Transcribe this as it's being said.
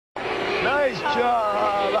Nice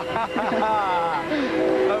job. All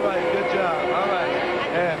right, good job. All right.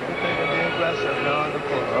 And we think of the aggressive now on the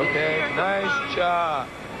floor. Okay, nice job.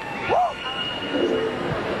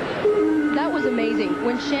 That was amazing.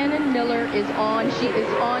 When Shannon Miller is on, she's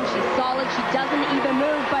solid, she doesn't even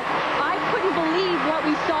move, but I couldn't believe what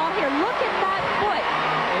we saw here. Look at that foot.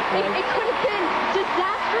 It could have been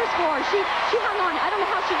disastrous for her. She hung on. I don't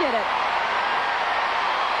know how she did it.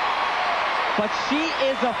 But she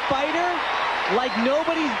is a fighter like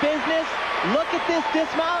nobody's business. Look at this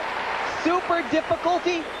dismount. Super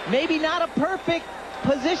difficulty. Maybe not a perfect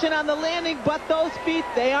position on the landing, but those feet,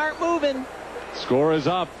 they aren't moving. Score is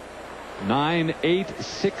up.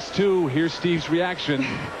 9-8-6-2. Here's Steve's reaction.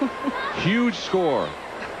 Huge score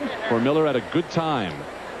for Miller at a good time.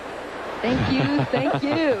 Thank you. Thank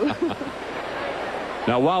you.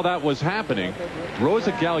 Now, while that was happening,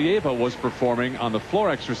 Rosa Gallieva was performing on the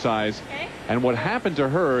floor exercise. And what happened to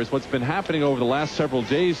her is what's been happening over the last several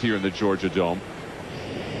days here in the Georgia Dome.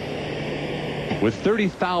 With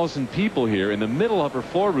 30,000 people here in the middle of her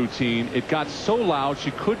floor routine, it got so loud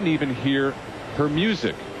she couldn't even hear her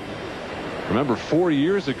music. Remember, 4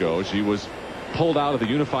 years ago, she was pulled out of the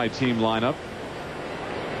unified team lineup.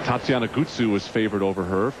 Tatiana Gutsu was favored over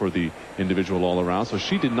her for the individual all-around, so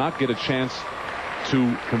she did not get a chance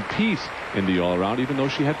to compete in the all-around, even though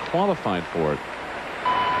she had qualified for it.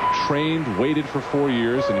 Trained, waited for 4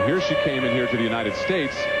 years, and here she came in here to the United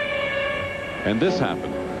States, and this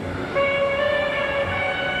happened.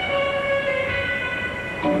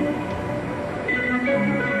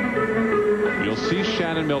 You'll see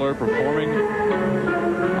Shannon Miller performing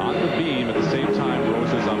on the beam at the same time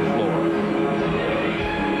Rosa's on the floor.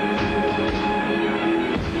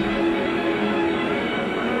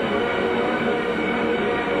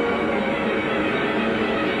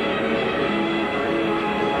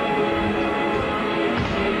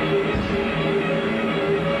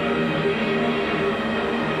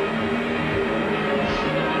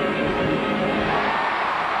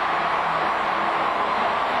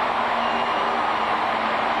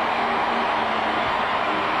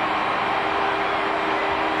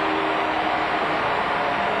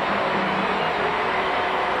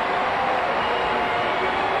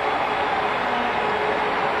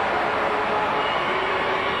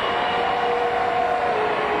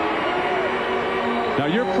 Now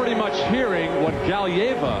you're pretty much hearing what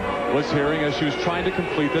Gallieva was hearing as she was trying to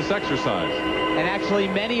complete this exercise. And actually,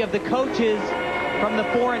 many of the coaches from the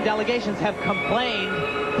foreign delegations have complained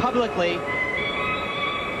publicly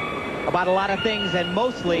about a lot of things, and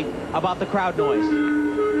mostly about the crowd noise.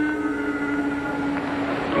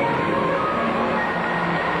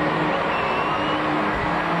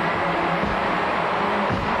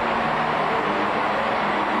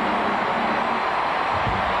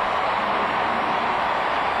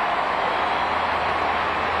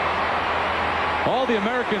 All the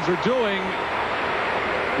Americans are doing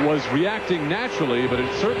was reacting naturally, but it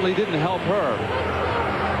certainly didn't help her.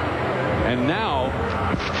 And now,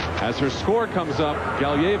 as her score comes up,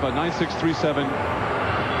 Gallieva, 9-6-3-7,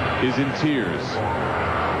 is in tears.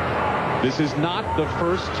 This is not the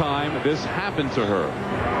first time this happened to her.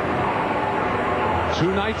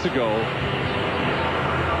 2 nights ago,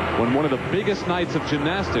 when one of the biggest nights of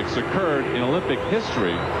gymnastics occurred in Olympic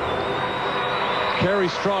history, Carrie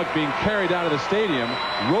Strug being carried out of the stadium,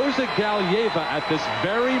 Rosa Gallieva at this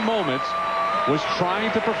very moment was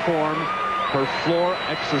trying to perform her floor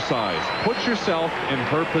exercise. Put yourself in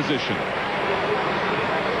her position.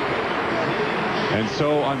 And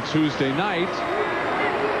so on Tuesday night,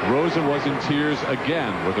 Rosa was in tears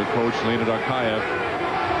again with her coach Leonid Arkayev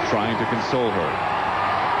trying to console her.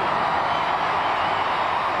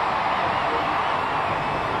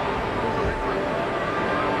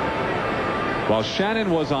 While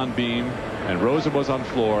Shannon was on beam and Rosa was on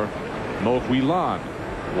floor, Mo Huilan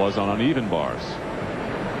was on uneven bars.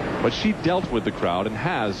 But she dealt with the crowd and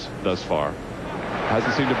has thus far.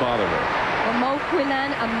 Hasn't seemed to bother her. Well, Mo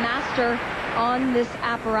Huilan, a master on this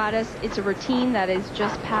apparatus. It's a routine that is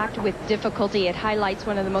just packed with difficulty. It highlights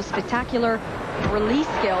one of the most spectacular release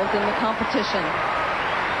skills in the competition.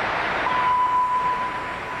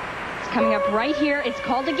 It's coming up right here. It's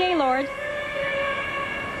called a Gaylord.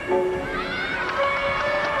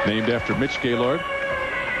 Named after Mitch Gaylord,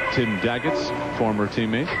 Tim Daggett's former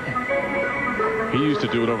teammate. He used to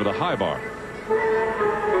do it over the high bar.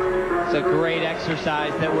 It's a great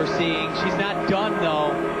exercise that we're seeing. She's not done,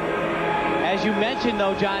 though. As you mentioned,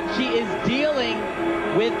 though, John, she is dealing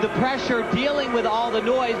with the pressure, dealing with all the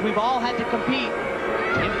noise. We've all had to compete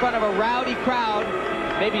in front of a rowdy crowd.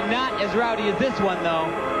 Maybe not as rowdy as this one, though.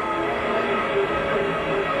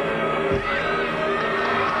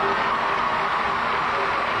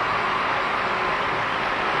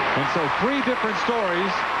 So 3 different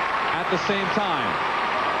stories at the same time.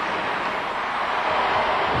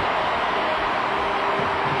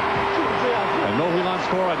 And Nohilan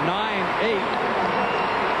score a 9-8.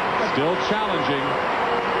 Still challenging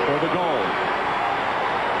for the gold.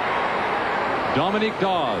 Dominique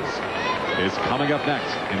Dawes is coming up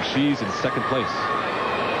next, and she's in second place.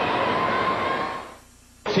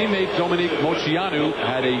 Teammate Dominique Moceanu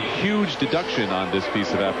had a huge deduction on this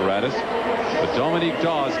piece of apparatus, but Dominique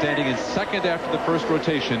Dawes, standing in second after the first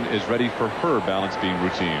rotation, is ready for her balance beam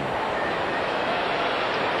routine.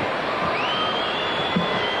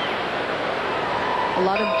 A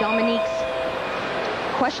lot of Dominique's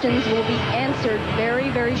questions will be answered very,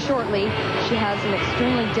 very shortly. She has an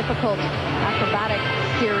extremely difficult acrobatic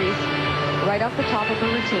series right off the top of her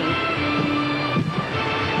routine.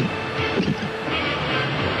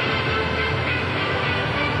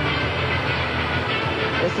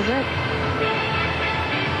 This is it.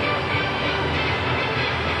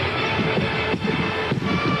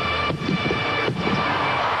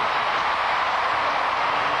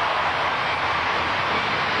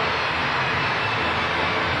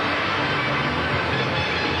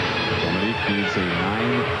 Needs a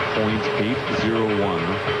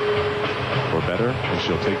 9.801 or better, and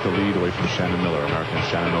she'll take the lead away from Shannon Miller. American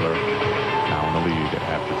Shannon Miller now in the lead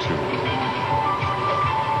after 2.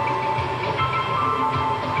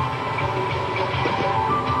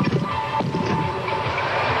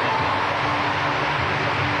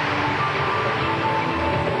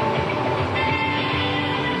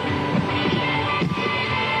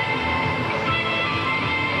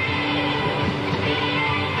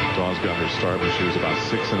 Got her start when she was about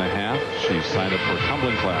 6½. She signed up for a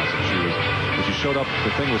tumbling class, and when she showed up, the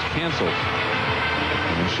thing was canceled.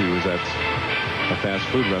 And then she was at a fast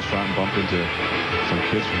food restaurant and bumped into some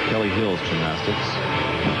kids from Kelly Hill's Gymnastics.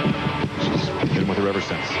 She's been with her ever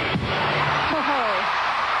since.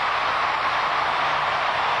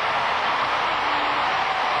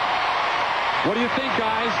 What do you think,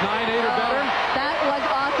 guys? 9-8 or better? That was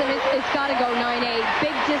awesome. It's got to go 9-8.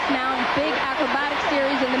 Big dismount, big acrobatic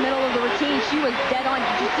series in the middle of the routine. She was dead on.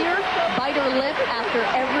 Did you see her bite her lip after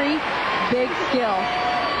every big skill?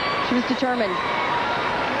 She was determined.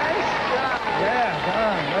 Nice job.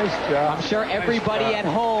 Yeah, nice job. I'm sure everybody at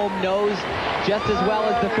home knows just as well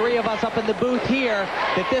as the 3 of us up in the booth here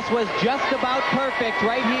that this was just about perfect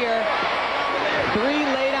right here. 3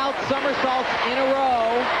 laid out somersaults in a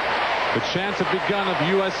row. The chance had begun of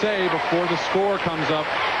USA before the score comes up.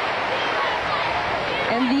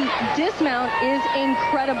 And the dismount is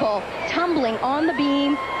incredible. Tumbling on the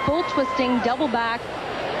beam, full twisting, double back.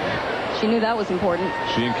 She knew that was important.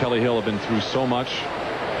 She and Kelly Hill have been through so much.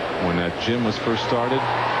 When that gym was first started,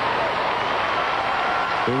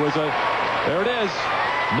 there it is,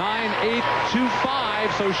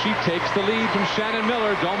 9-8-2-5. So she takes the lead from Shannon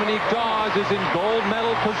Miller. Dominique Dawes is in gold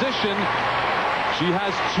medal position. She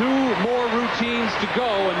has 2 more routines to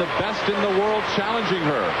go, and the best in the world challenging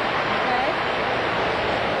her. Okay.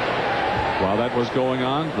 While that was going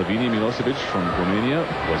on, Lavinia Milosevic from Romania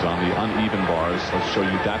was on the uneven bars. Let's show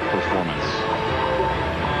you that performance.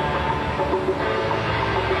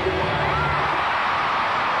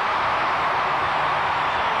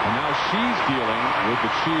 And now she's dealing with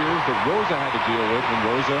the cheers that Rosa had to deal with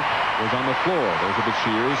when Rosa was on the floor. Those are the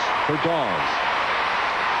cheers for Dawes.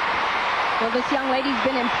 Well, this young lady's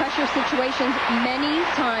been in pressure situations many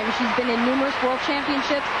times. She's been in numerous world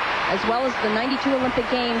championships as well as the '92 Olympic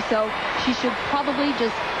Games, so she should probably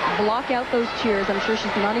just block out those cheers. I'm sure she's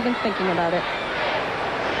not even thinking about it.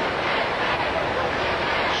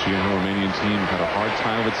 She and her Romanian team had a hard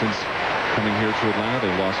time of it since coming here to Atlanta. They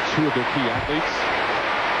lost 2 of their key athletes.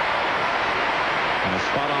 And a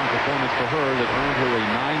spot-on performance for her that earned her a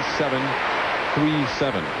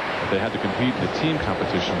 9-7-3-7. But they had to compete in a team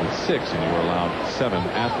competition with 6, and you were allowed 7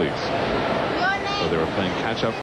 athletes. So they were playing catch-up.